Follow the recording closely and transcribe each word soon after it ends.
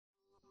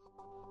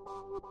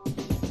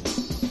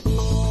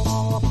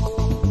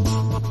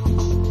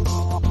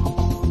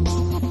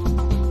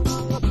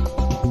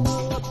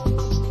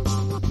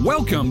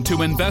Welcome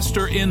to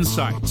Investor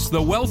Insights,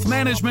 the wealth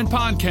management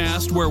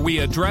podcast where we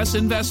address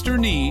investor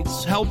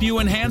needs, help you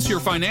enhance your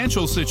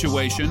financial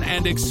situation,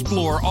 and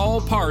explore all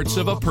parts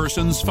of a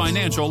person's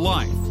financial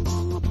life.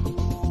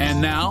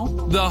 And now,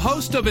 the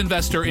host of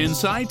Investor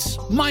Insights,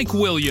 Mike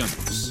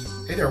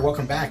Williams. Hey there,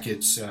 welcome back.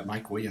 It's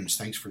Mike Williams.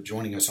 Thanks for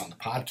joining us on the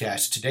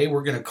podcast. Today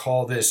we're going to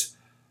call this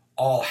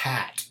All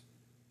Hat,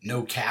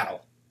 No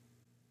Cattle.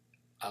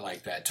 I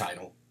like that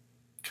title.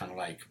 Kind of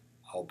like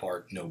All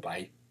Bark, No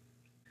Bite.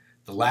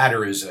 The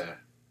latter is a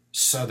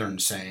Southern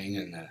saying,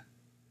 and the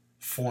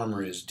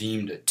former is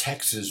deemed a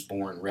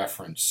Texas-born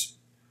reference.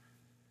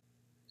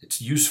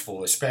 It's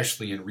useful,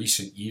 especially in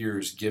recent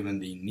years, given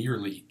the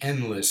nearly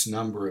endless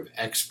number of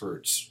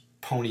experts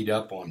ponied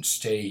up on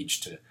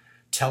stage to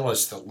tell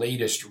us the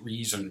latest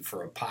reason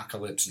for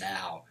apocalypse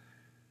now.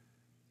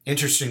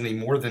 Interestingly,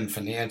 more than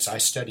finance, I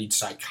studied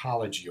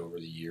psychology over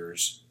the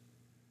years.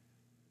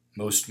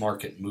 Most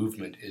market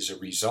movement is a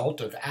result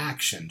of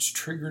actions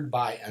triggered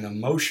by an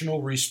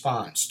emotional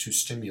response to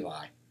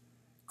stimuli.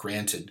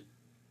 Granted,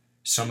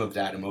 some of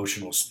that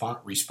emotional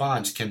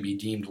response can be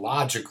deemed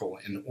logical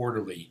and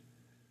orderly.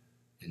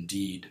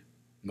 Indeed,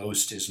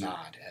 most is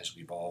not, as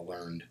we've all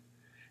learned.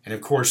 And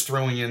of course,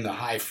 throwing in the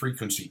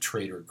high-frequency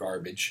trader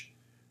garbage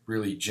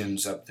really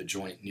gins up the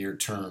joint near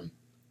term.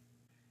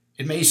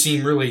 It may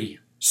seem really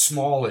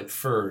small at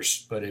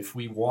first, but if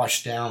we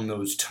wash down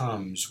those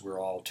tums we're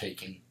all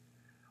taking,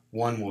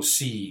 one will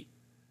see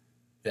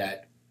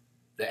that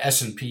the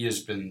S&P has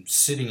been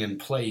sitting in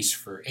place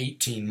for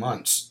 18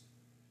 months.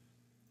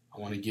 I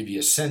want to give you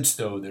a sense,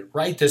 though, that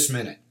right this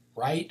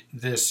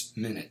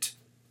minute,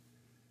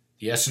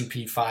 the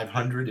S&P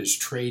 500 is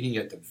trading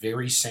at the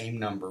very same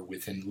number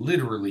within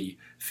literally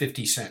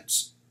 50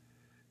 cents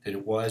that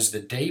it was the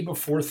day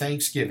before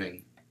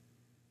Thanksgiving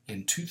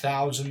in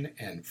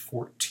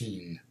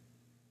 2014.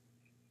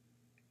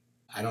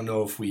 I don't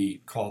know if we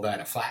call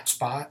that a flat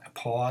spot, a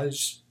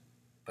pause,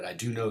 but I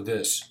do know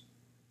this.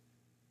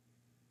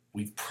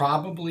 We've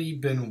probably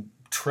been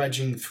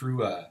trudging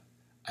through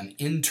an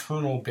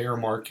internal bear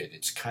market.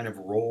 It's kind of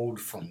rolled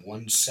from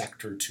one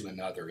sector to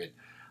another. It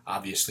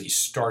obviously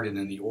started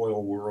in the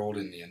oil world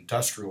and the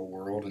industrial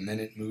world, and then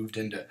it moved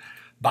into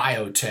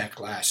biotech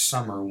last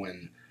summer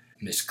when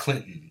Miss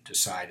Clinton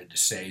decided to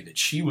say that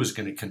she was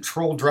going to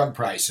control drug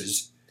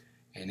prices,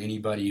 and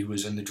anybody who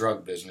was in the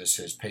drug business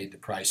has paid the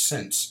price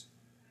since.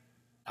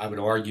 I would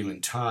argue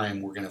in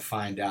time we're going to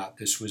find out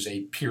this was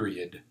a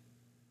period.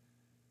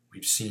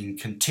 We've seen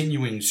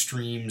continuing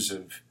streams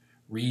of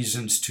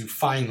reasons to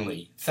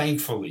finally,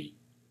 thankfully,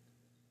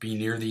 be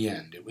near the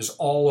end. It was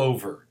all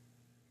over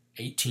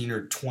 18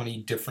 or 20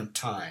 different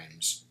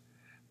times.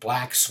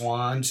 Black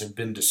swans have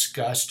been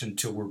discussed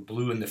until we're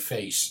blue in the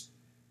face.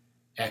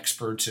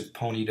 Experts have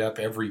ponied up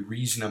every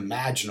reason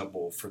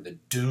imaginable for the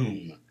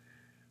doom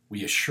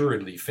we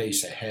assuredly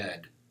face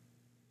ahead.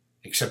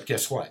 Except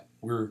guess what?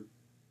 We're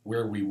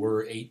where we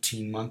were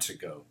 18 months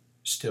ago,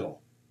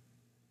 still,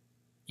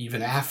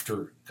 even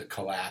after the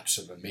collapse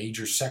of a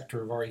major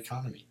sector of our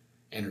economy,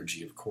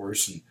 energy, of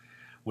course, and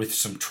with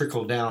some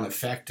trickle-down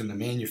effect in the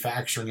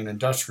manufacturing and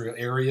industrial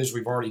areas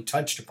we've already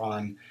touched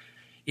upon.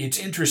 It's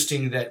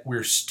interesting that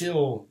we're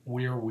still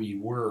where we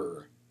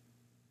were.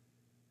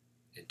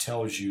 It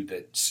tells you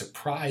that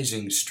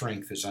surprising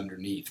strength is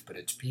underneath, but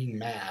it's being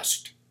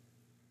masked.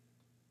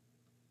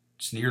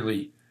 It's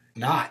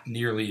not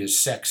nearly as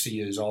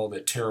sexy as all the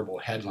terrible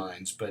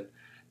headlines, but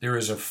there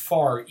is a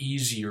far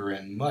easier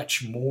and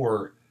much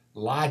more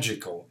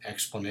logical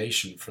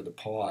explanation for the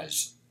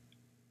pause.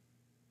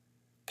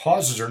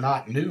 Pauses are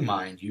not new,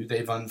 mind you.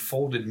 They've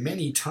unfolded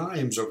many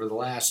times over the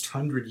last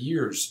 100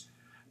 years.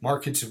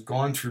 Markets have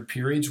gone through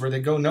periods where they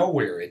go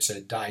nowhere. It's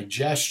a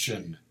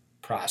digestion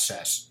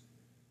process.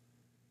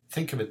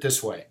 Think of it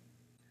this way.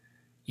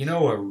 You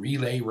know a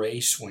relay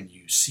race when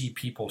you see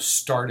people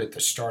start at the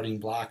starting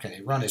block and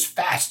they run as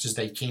fast as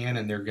they can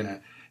and they're going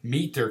to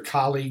meet their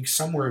colleagues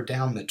somewhere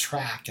down the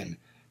track and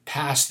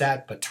pass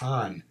that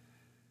baton.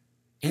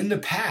 In the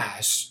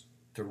past,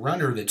 the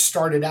runner that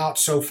started out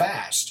so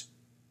fast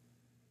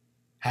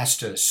has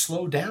to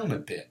slow down a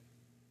bit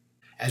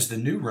as the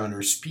new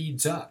runner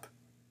speeds up.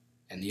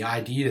 And the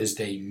idea is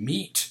they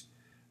meet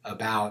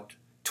about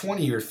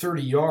 20 or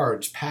 30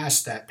 yards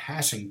past that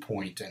passing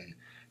point and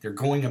they're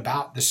going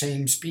about the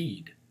same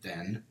speed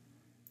then,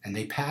 and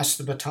they pass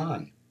the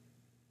baton,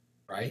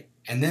 right?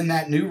 And then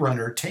that new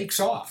runner takes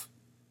off,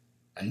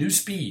 a new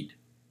speed,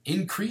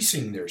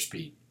 increasing their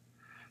speed.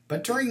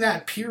 But during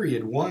that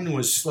period, one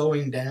was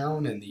slowing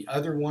down and the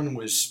other one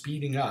was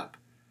speeding up.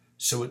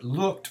 So it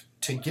looked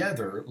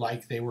together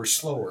like they were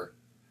slower.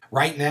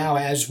 Right now,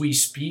 as we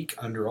speak,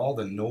 under all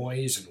the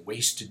noise and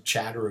wasted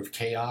chatter of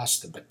chaos,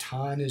 the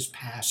baton is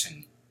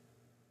passing.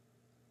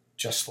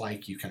 Just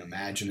like you can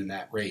imagine in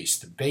that race.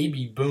 The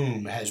baby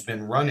boom has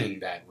been running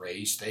that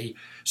race. They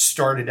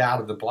started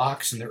out of the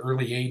blocks in the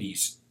early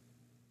 80s.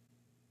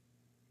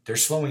 They're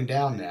slowing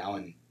down now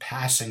and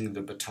passing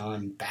the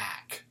baton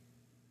back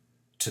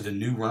to the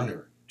new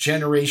runner.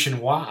 Generation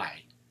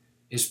Y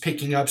is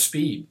picking up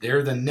speed.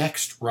 They're the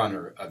next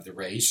runner of the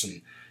race,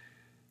 and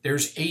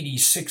there's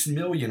 86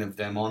 million of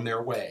them on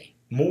their way,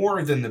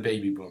 more than the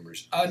baby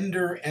boomers.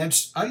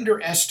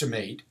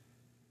 Underestimate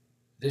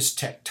this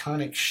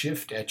tectonic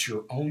shift at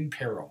your own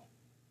peril.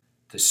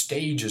 The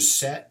stage is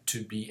set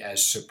to be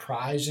as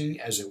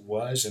surprising as it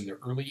was in the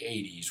early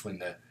 80s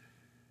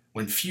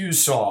when few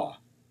saw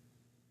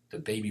the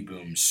baby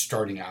boom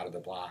starting out of the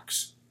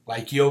blocks.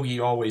 Like Yogi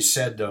always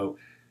said, though,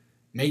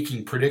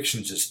 making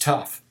predictions is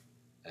tough,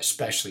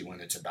 especially when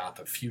it's about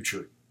the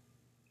future.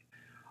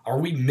 Are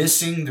we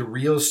missing the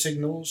real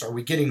signals? Are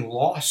we getting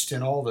lost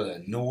in all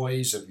the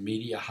noise of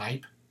media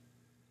hype?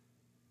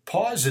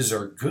 Pauses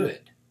are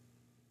good.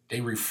 They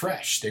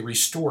refresh, they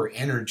restore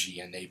energy,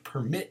 and they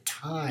permit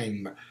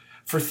time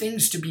for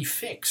things to be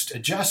fixed,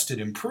 adjusted,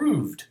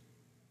 improved,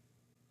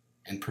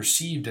 and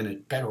perceived in a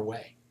better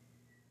way.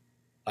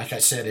 Like I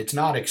said, it's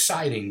not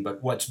exciting,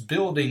 but what's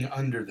building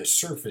under the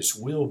surface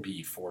will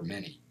be for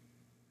many.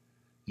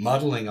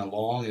 Muddling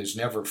along is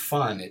never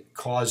fun. It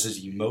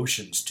causes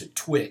emotions to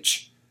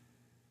twitch,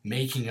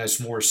 making us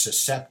more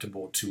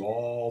susceptible to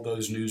all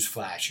those news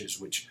flashes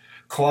which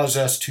cause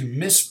us to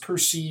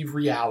misperceive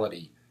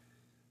reality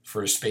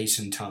for a space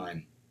and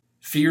time.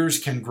 Fears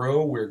can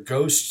grow where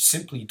ghosts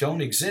simply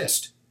don't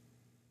exist,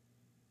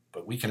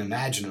 but we can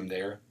imagine them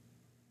there.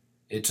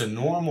 It's a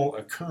normal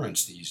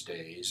occurrence these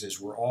days,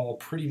 as we're all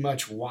pretty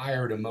much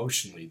wired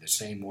emotionally the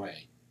same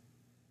way.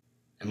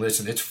 And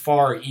listen, it's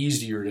far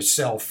easier to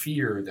sell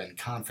fear than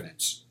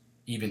confidence,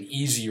 even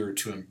easier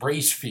to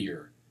embrace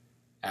fear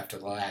after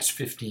the last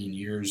 15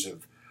 years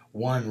of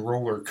one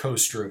roller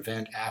coaster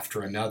event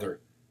after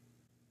another.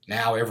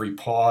 Now every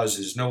pause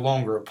is no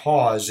longer a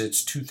pause,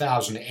 it's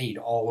 2008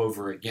 all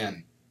over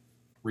again.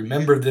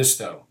 Remember this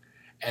though,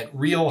 at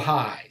real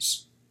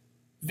highs,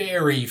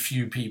 very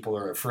few people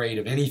are afraid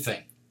of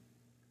anything,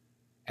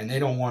 and they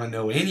don't want to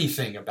know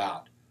anything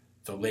about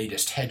the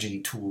latest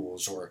hedging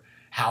tools or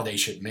how they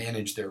should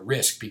manage their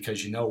risk,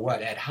 because you know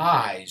what? At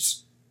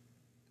highs,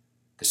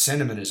 the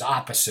sentiment is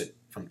opposite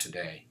from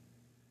today.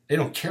 They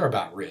don't care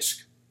about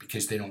risk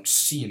because they don't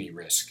see any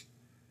risk.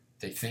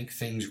 They think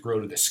things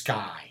grow to the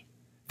sky.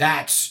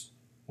 That's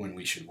when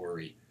we should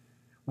worry.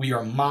 We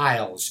are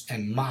miles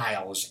and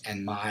miles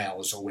and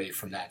miles away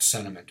from that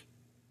sentiment.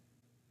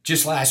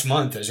 Just last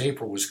month, as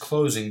April was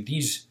closing,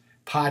 these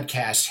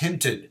podcasts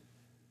hinted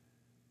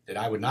that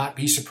I would not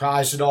be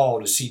surprised at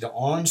all to see the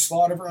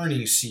onslaught of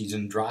earnings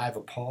season drive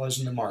a pause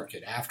in the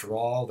market. After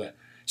all, the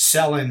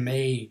sell in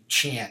May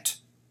chant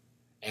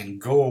and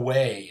go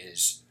away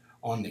is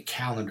on the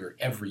calendar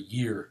every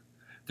year.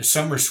 The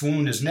summer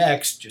swoon is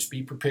next. Just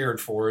be prepared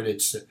for it.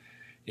 It's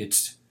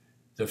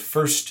the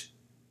first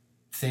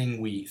thing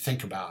we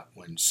think about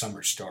when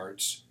summer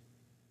starts.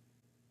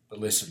 But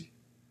listen,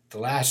 the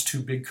last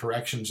two big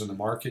corrections in the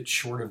market,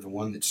 short of the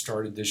one that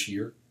started this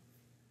year,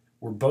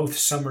 were both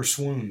summer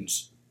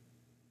swoons.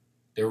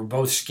 They were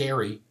both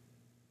scary.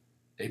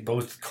 They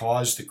both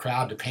caused the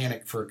crowd to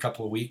panic for a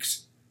couple of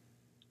weeks.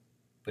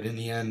 But in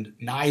the end,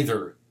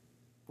 neither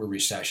were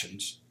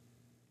recessions.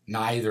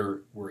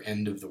 Neither were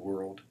end of the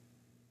world.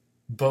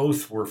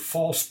 Both were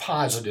false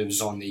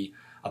positives on the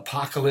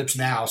apocalypse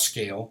now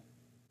scale.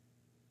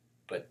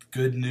 But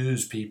good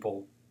news,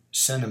 people,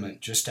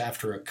 sentiment just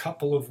after a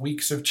couple of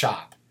weeks of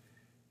chop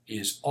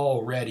is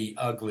already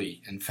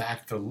ugly. In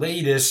fact, the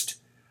latest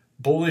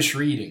bullish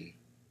reading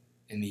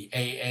in the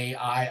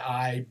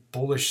AAII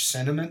bullish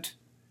sentiment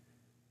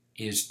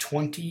is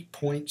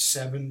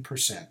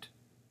 20.7%.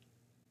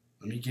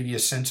 Let me give you a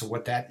sense of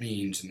what that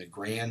means in the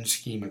grand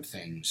scheme of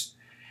things.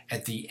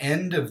 At the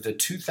end of the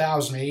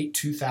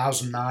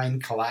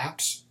 2008-2009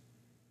 collapse,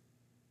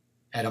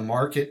 at a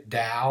market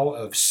Dow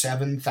of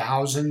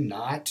 7,000,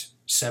 not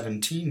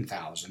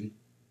 17,000,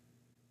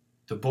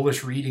 the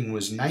bullish reading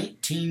was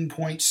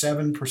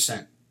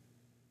 19.7%.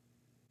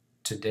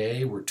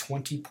 Today, we're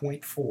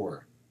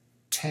 20.4,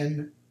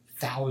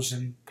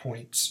 10,000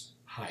 points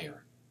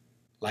higher.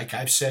 Like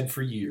I've said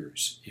for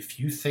years, if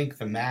you think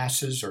the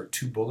masses are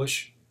too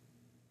bullish,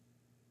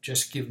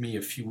 just give me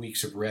a few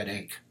weeks of red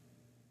ink,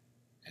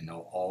 and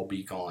they'll all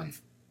be gone.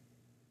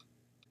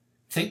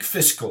 Think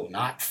fiscal,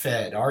 not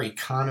Fed. Our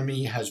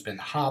economy has been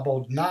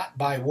hobbled not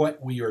by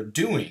what we are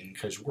doing,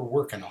 because we're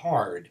working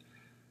hard,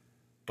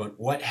 but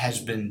what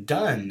has been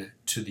done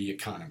to the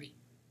economy.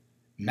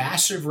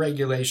 Massive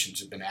regulations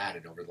have been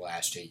added over the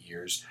last 8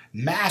 years,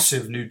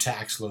 massive new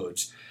tax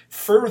loads,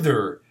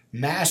 further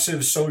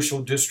massive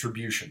social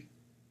distribution.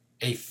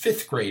 A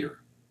fifth grader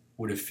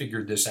would have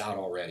figured this out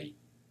already.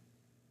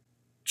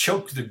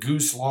 Choke the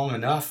goose long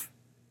enough,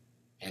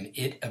 and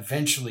it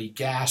eventually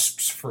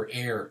gasps for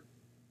air.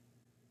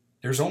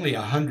 There's only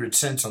 100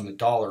 cents on the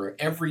dollar.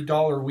 Every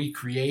dollar we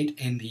create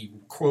in the,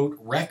 quote,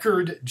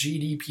 record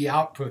GDP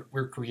output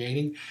we're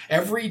creating,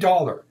 every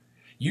dollar,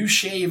 you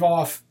shave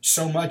off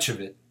so much of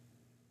it,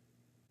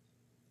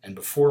 and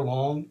before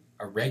long,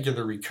 a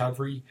regular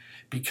recovery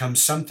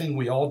becomes something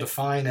we all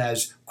define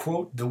as,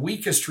 quote, the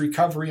weakest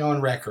recovery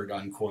on record,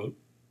 unquote.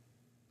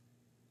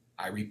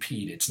 I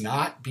repeat, it's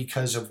not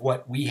because of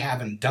what we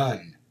haven't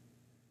done.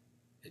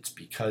 It's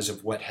because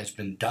of what has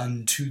been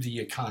done to the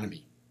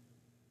economy.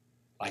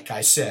 Like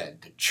I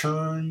said, the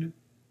churn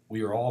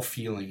we are all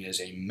feeling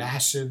is a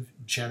massive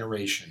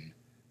generation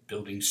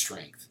building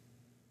strength.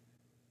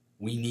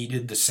 We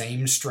needed the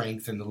same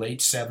strength in the late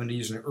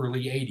 70s and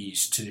early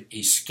 80s to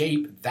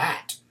escape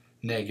that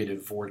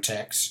negative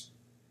vortex,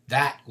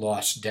 that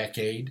lost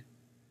decade.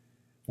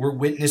 We're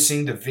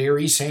witnessing the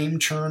very same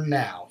churn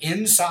now.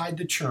 Inside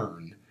the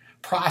churn,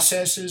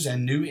 processes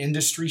and new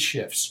industry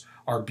shifts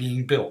are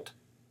being built,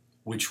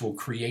 which will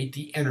create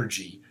the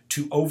energy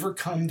to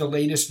overcome the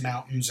latest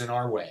mountains in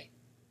our way.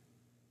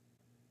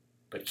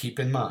 But keep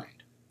in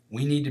mind,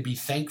 we need to be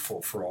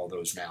thankful for all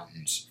those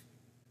mountains.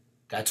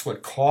 That's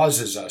what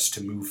causes us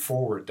to move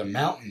forward. The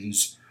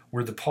mountains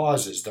were the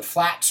pauses, the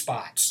flat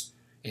spots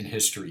in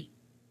history.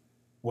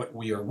 What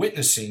we are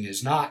witnessing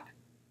is not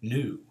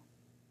new.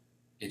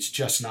 It's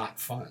just not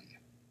fun.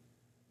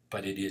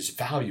 But it is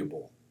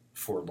valuable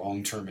for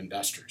long-term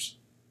investors.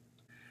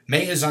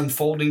 May is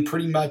unfolding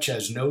pretty much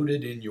as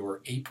noted in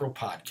your April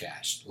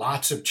podcast.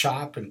 Lots of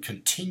chop and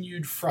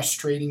continued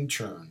frustrating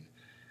churn.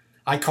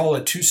 I call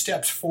it 2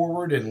 steps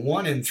forward and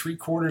 1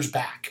 3/4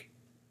 back.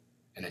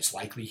 And it's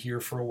likely here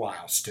for a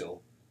while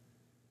still.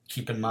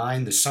 Keep in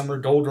mind the summer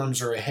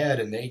doldrums are ahead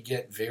and they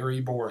get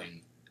very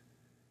boring.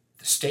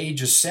 The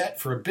stage is set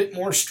for a bit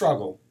more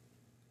struggle,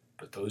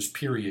 but those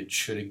periods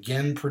should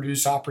again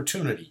produce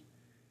opportunity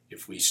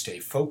if we stay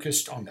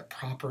focused on the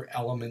proper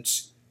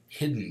elements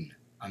hidden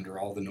under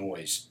all the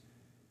noise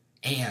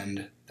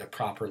and the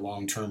proper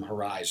long-term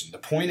horizon. The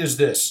point is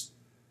this: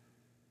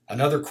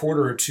 another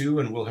quarter or two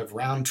and we'll have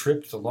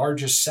round-tripped the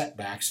largest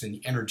setbacks in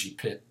the energy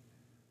pit.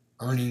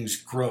 Earnings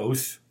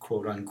growth,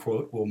 quote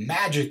unquote, will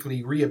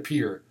magically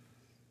reappear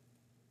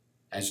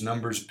as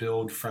numbers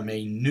build from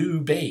a new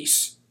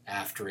base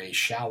after a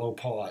shallow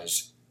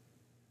pause.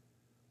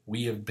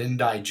 We have been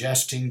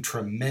digesting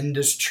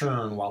tremendous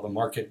churn while the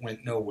market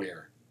went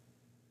nowhere.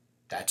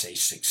 That's a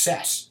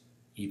success,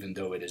 even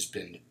though it has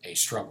been a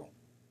struggle.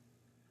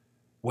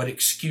 What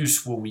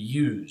excuse will we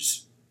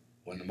use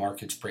when the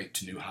markets break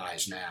to new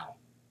highs now?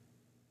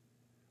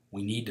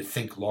 We need to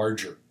think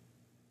larger.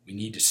 We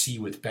need to see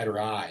with better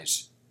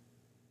eyes.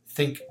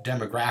 Think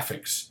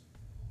demographics,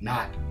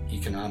 not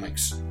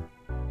economics.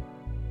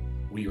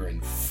 We are in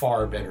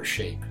far better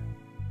shape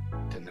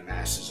than the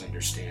masses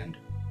understand.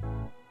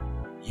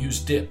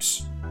 Use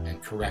dips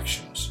and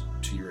corrections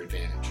to your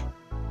advantage.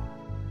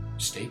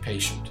 Stay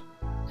patient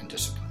and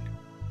disciplined.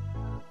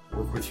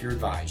 Work with your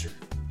advisor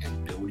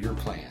and build your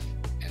plan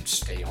and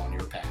stay on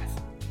your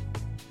path.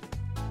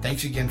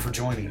 Thanks again for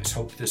joining us.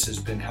 Hope this has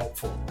been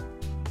helpful.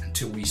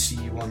 Until we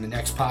see you on the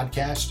next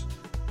podcast,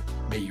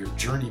 may your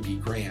journey be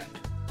grand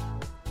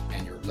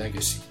and your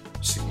legacy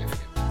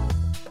significant.